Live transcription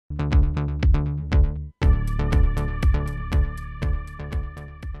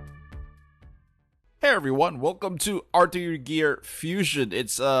everyone, welcome to Artery Gear Fusion.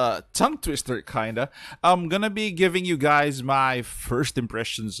 It's a tongue twister kinda. I'm gonna be giving you guys my first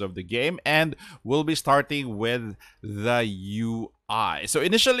impressions of the game, and we'll be starting with the UI. So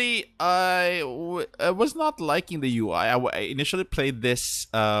initially, I was not liking the UI. I initially played this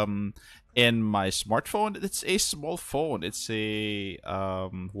in my smartphone. It's a small phone. It's a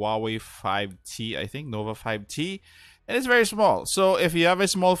Huawei 5T, I think, Nova 5T, and it's very small. So if you have a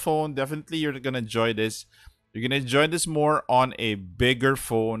small phone, definitely you're gonna enjoy this. You're gonna enjoy this more on a bigger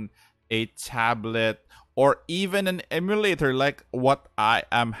phone, a tablet, or even an emulator like what I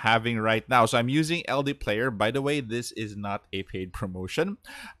am having right now. So I'm using LD Player. By the way, this is not a paid promotion.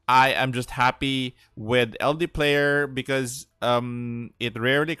 I am just happy with LD Player because it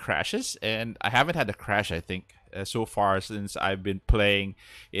rarely crashes, and I haven't had a crash, I think, so far since I've been playing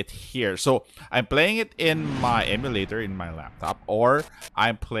it here. So I'm playing it in my emulator in my laptop, or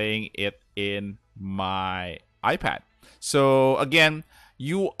I'm playing it in my iPad. So again,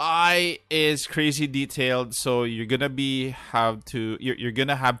 UI is crazy detailed, so you're gonna have to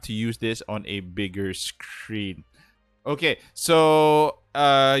use this on a bigger screen. Okay, so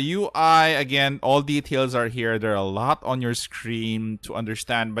UI, again, all details are here. There are a lot on your screen to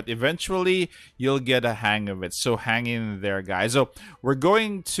understand, but eventually you'll get a hang of it. So hang in there, guys. So we're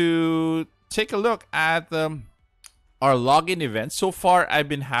going to take a look at our login events. So far, I've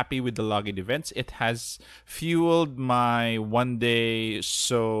been happy with the login events. It has fueled my 1 day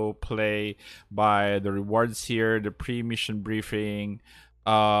so play by the rewards here, the pre-mission briefing.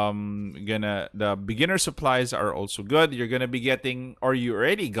 The beginner supplies are also good. You're gonna be getting, or you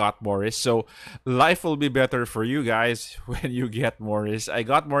already got Morris, so life will be better for you guys when you get Morris. I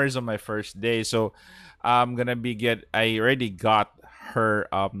got Morris on my first day, so I already got her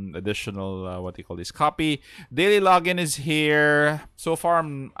additional what do you call this, copy. Daily login is here. So far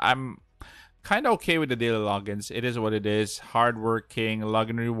I'm kind of okay with the daily logins. It is what it is. Hardworking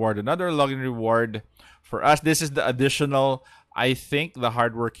login reward, another login reward for us. This is the additional, I think, the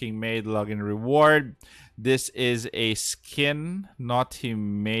hardworking made login reward. This is a skin, not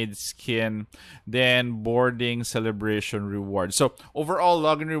him made skin. Then boarding celebration reward. So overall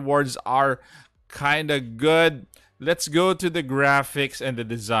login rewards are kind of good. Let's go to the graphics and the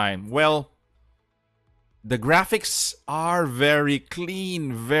design. Well, the graphics are very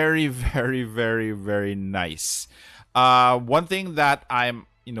clean, very, very, very, very nice. One thing that I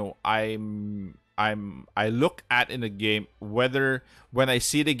look at in the game, whether when I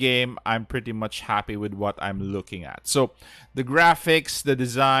see the game, I'm pretty much happy with what I'm looking at. So the graphics, the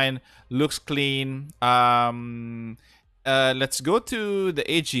design looks clean. Let's go to the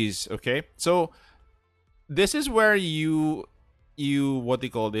AGs. Okay, so this is where you what they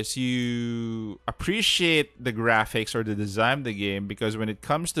call this, you appreciate the graphics or the design of the game, because when it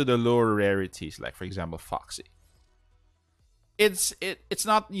comes to the lower rarities, like for example Foxy, it's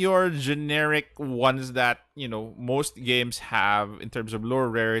not your generic ones that most games have in terms of lower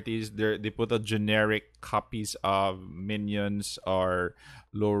rarities. They put a generic copies of minions or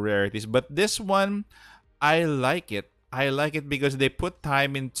low rarities, but this one, I like it. I like it because they put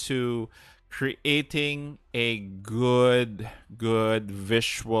time into creating a good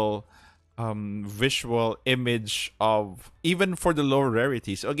visual image of, even for the lower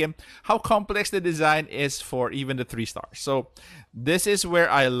rarities. So again, how complex the design is for even the 3 stars. So this is where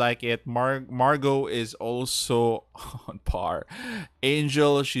I like it. Margot is also on par.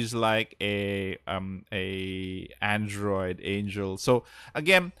 Angel, she's like a android angel. So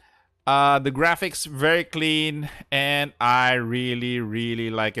again, the graphics very clean, and I really, really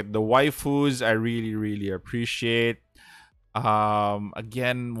like it. The waifus, I really, really appreciate.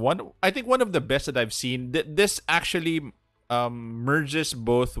 Again, I think one of the best that I've seen. This actually merges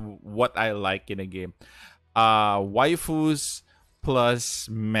both what I like in a game. Waifus plus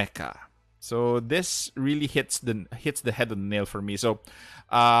mecha. So this really hits the head on the nail for me. So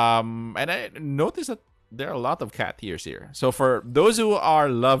and I noticed that there are a lot of cat ears here. So for those who are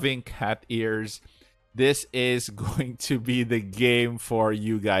loving cat ears, this is going to be the game for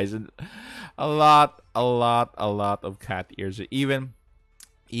you guys. And a lot of cat ears, even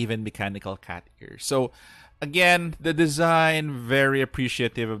mechanical cat ears. So again, the design, very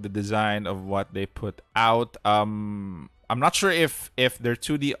appreciative of the design of what they put out. I'm not sure if their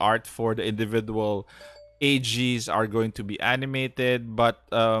 2D art for the individual AGs are going to be animated, but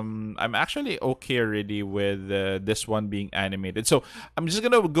I'm actually okay already with this one being animated. So I'm just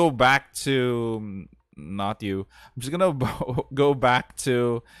gonna go back to not you. I'm just gonna go back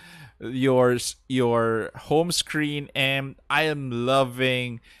to your home screen, and I am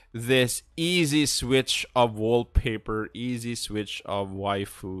loving this easy switch of wallpaper, easy switch of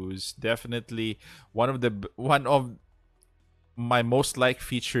waifus. Definitely one of my most liked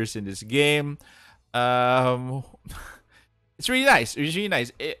features in this game. Um, it's really nice. It's really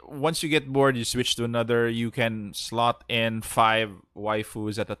nice. Once you get bored, you switch to another. You can slot in 5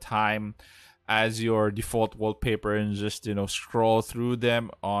 waifus at a time as your default wallpaper and just scroll through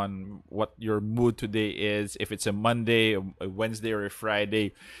them on what your mood today is. If it's a Monday, a Wednesday, or a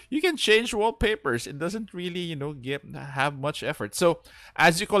Friday, you can change wallpapers. It doesn't really have much effort. So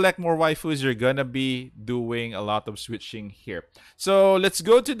as you collect more waifus, you're gonna be doing a lot of switching here. So let's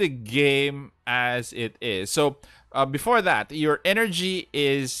go to the game as it is. So before that, your energy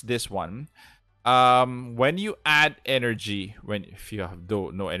is this one. When you add energy, when if you have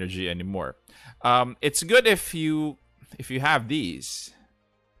no energy anymore, it's good if you have these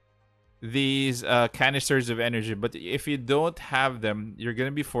canisters of energy. But if you don't have them, you're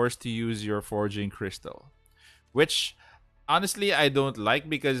gonna be forced to use your forging crystal, which honestly I don't like,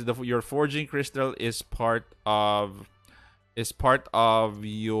 because your forging crystal is part of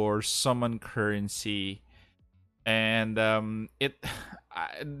your summon currency. And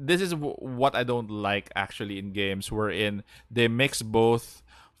this is what I don't like actually in games wherein they mix both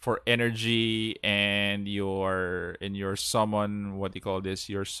for energy and your summon, what do you call this,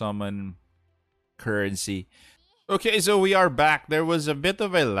 your summon currency. Okay, so we are back. There was a bit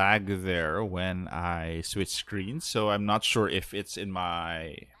of a lag there when I switched screens, so I'm not sure if it's in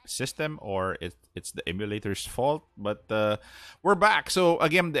my system or it's the emulator's fault. But we're back. So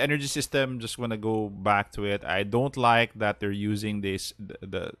again, the energy system. Just want to go back to it. I don't like that they're using the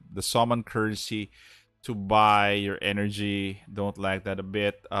summon currency to buy your energy. Don't like that a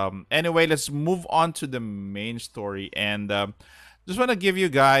bit. Anyway, let's move on to the main story, and just want to give you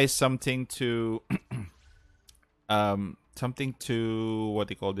guys something to what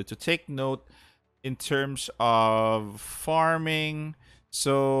they called it, to take note in terms of farming.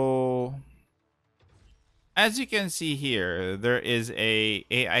 So as you can see here, there is a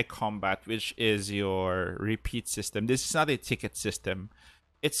AI combat, which is your repeat system. This is not a ticket system.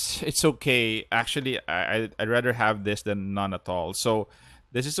 It's okay. Actually, I'd rather have this than none at all. So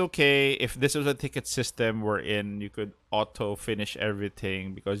this is okay. If this was a ticket system wherein you could auto finish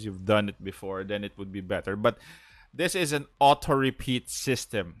everything because you've done it before, then it would be better. But this is an auto repeat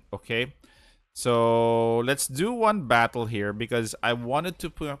system, okay? So let's do one battle here, because I wanted to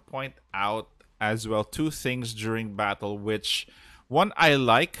point out as well 2 things during battle, which one I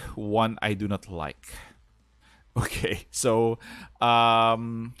like, one I do not like. Okay, so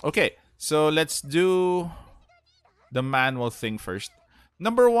let's do the manual thing first.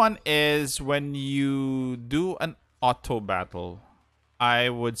 Number one is when you do an auto battle, I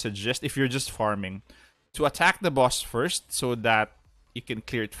would suggest, if you're just farming, to attack the boss first so that you can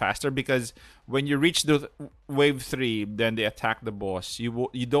clear it faster, because when you reach the wave 3, then they attack the boss. You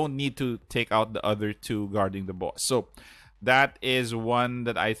don't need to take out the other 2 guarding the boss. So that is one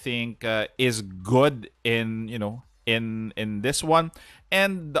that I think is good in this one.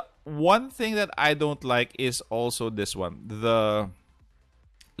 And the one thing that I don't like is also this one.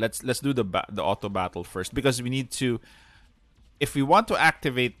 Let's do the auto battle first, because we need to, if we want to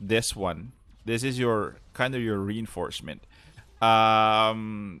activate this one, this is your kind of your reinforcement.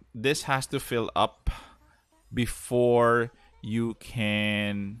 This has to fill up before you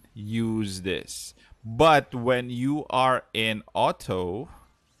can use this. But when you are in auto,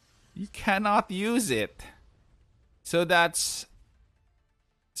 you cannot use it. So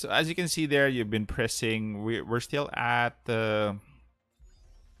as you can see there, you've been pressing. We're still at okay,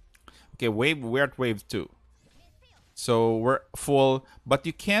 we're at wave 2. So we're full, but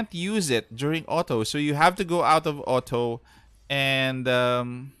you can't use it during auto. So you have to go out of auto, and there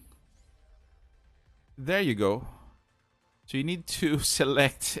you go. So you need to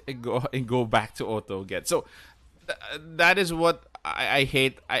select and go back to auto again. So that is what I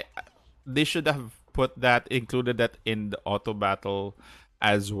hate. They should have included that in the auto battle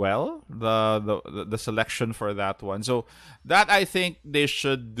as well, the selection for that one. So that I think they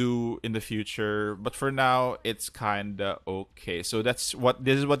should do in the future, but for now it's kind of okay. So this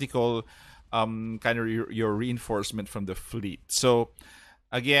is what you call kind of your reinforcement from the fleet. So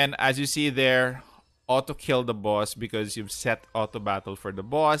again, as you see there, auto kill the boss because you've set auto battle for the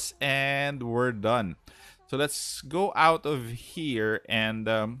boss, and we're done. So let's go out of here and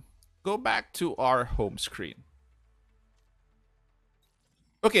go back to our home screen.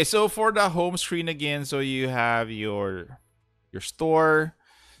 Okay, so for the home screen again, so you have your store.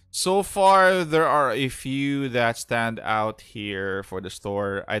 So far, there are a few that stand out here for the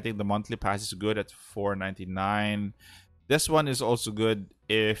store. I think the monthly pass is good at $4.99. This one is also good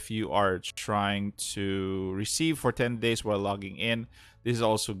if you are trying to receive for 10 days while logging in. This is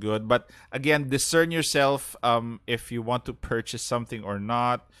also good. But again, discern yourself if you want to purchase something or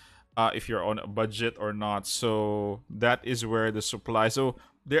not, if you're on a budget or not. So that is where the supply. So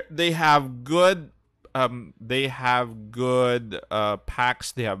they have good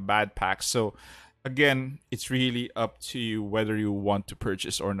packs. They have bad packs. So again, it's really up to you whether you want to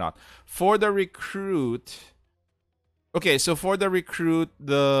purchase or not. For the recruit, okay, so for the recruit,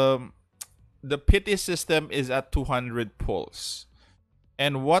 the pity system is at 200 pulls.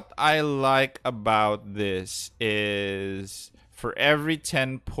 And what I like about this is for every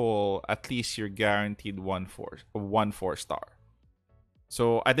 10 pull, at least you're guaranteed one four star.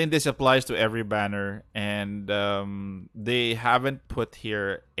 So I think this applies to every banner, and they haven't put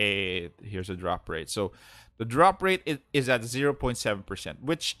here's a drop rate. So the drop rate is at 0.7%,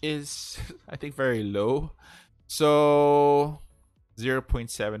 which is I think very low. So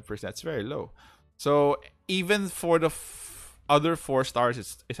 0.7%, it's very low. So even for the other 4 stars,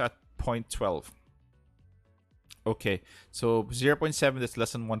 it's at 0.12. Okay, so 0.7 is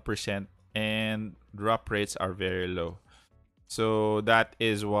less than 1%, and drop rates are very low. So that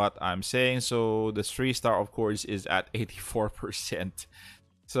is what I'm saying. So the 3-star, of course, is at 84%.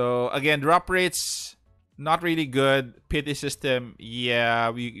 So again, drop rates, not really good. Pity system, yeah,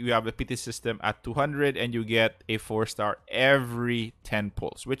 we have a pity system at 200, and you get a 4-star every 10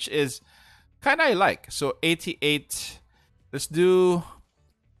 pulls, which is kind of like. So 88. Let's do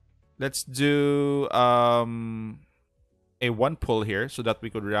a 1 pull here so that we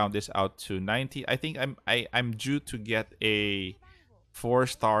could round this out to 90. I think I'm due to get a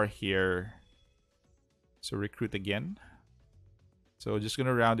 4-star here. So recruit again. So just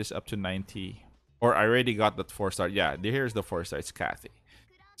gonna round this up to 90. Or I already got that 4-star. Yeah, here's the 4-star. It's Kathy.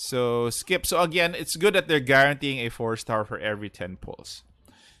 So skip. So again, it's good that they're guaranteeing a 4-star for every 10 pulls.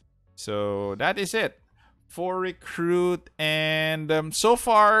 So that is it for recruit. And so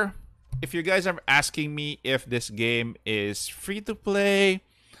far, if you guys are asking me if this game is free to play,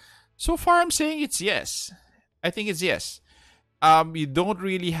 so far I'm saying it's yes. I think it's yes. You don't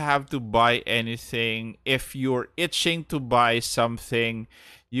really have to buy anything. If you're itching to buy something,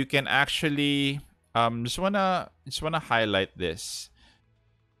 you can actually just wanna highlight this.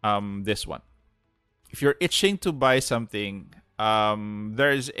 This one. If you're itching to buy something,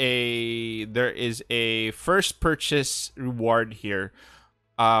 there is a first purchase reward here.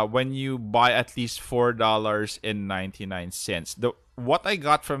 When you buy at least $4.99. What I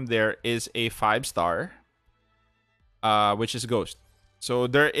got from there is a 5-star, which is Ghost. So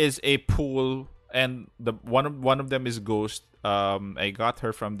there is a pool, and one of them is Ghost. I got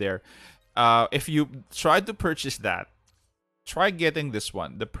her from there. If you try to purchase that, try getting this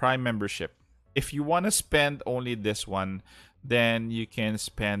one, the Prime membership. If you want to spend only this one, then you can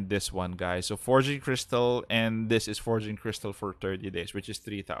spend this one, guys. So Forging Crystal, and this is Forging Crystal for 30 days, which is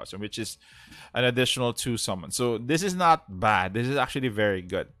 3,000, which is an additional 2 summons. So this is not bad. This is actually very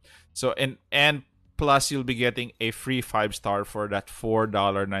good. So and plus you'll be getting a free 5-star for that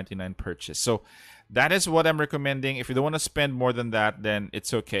 $4.99 purchase. So that is what I'm recommending. If you don't want to spend more than that, then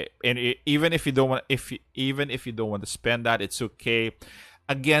it's okay. And even if you don't want to spend that, it's okay.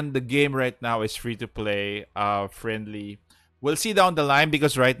 Again, the game right now is free to play, friendly. We'll see down the line,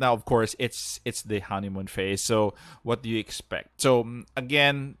 because right now, of course, it's the honeymoon phase. So what do you expect? So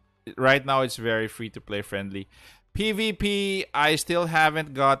again, right now it's very free to play friendly. PvP, I still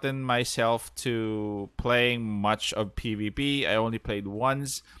haven't gotten myself to playing much of PvP. I only played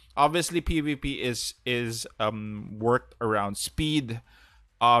once. Obviously, PvP is worked around speed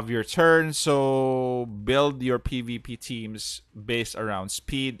of your turn, so build your PvP teams based around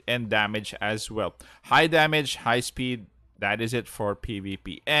speed and damage as well. High damage, high speed. That is it for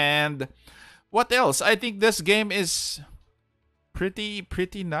PvP. And what else? I think this game is pretty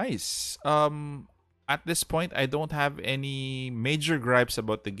nice. At this point, I don't have any major gripes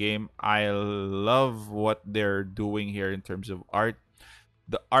about the game. I love what they're doing here in terms of art.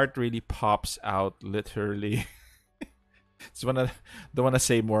 The art really pops out, literally. Don't wanna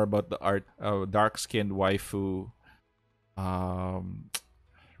say more about the art. Dark skinned waifu,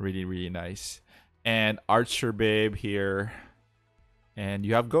 really nice. And Archer Babe here, and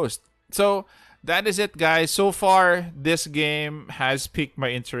you have Ghost. So that is it, guys. So far, this game has piqued my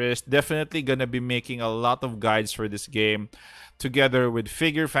interest. Definitely gonna be making a lot of guides for this game, together with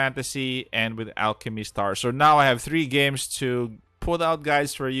Figure Fantasy and with Alchemy Star. So now I have 3 games to put out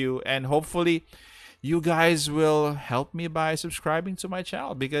guides for you, and hopefully you guys will help me by subscribing to my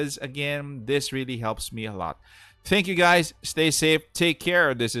channel, because again, this really helps me a lot. Thank you, guys. Stay safe. Take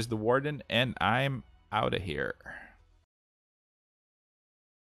care. This is the Warden, and I'm out of here.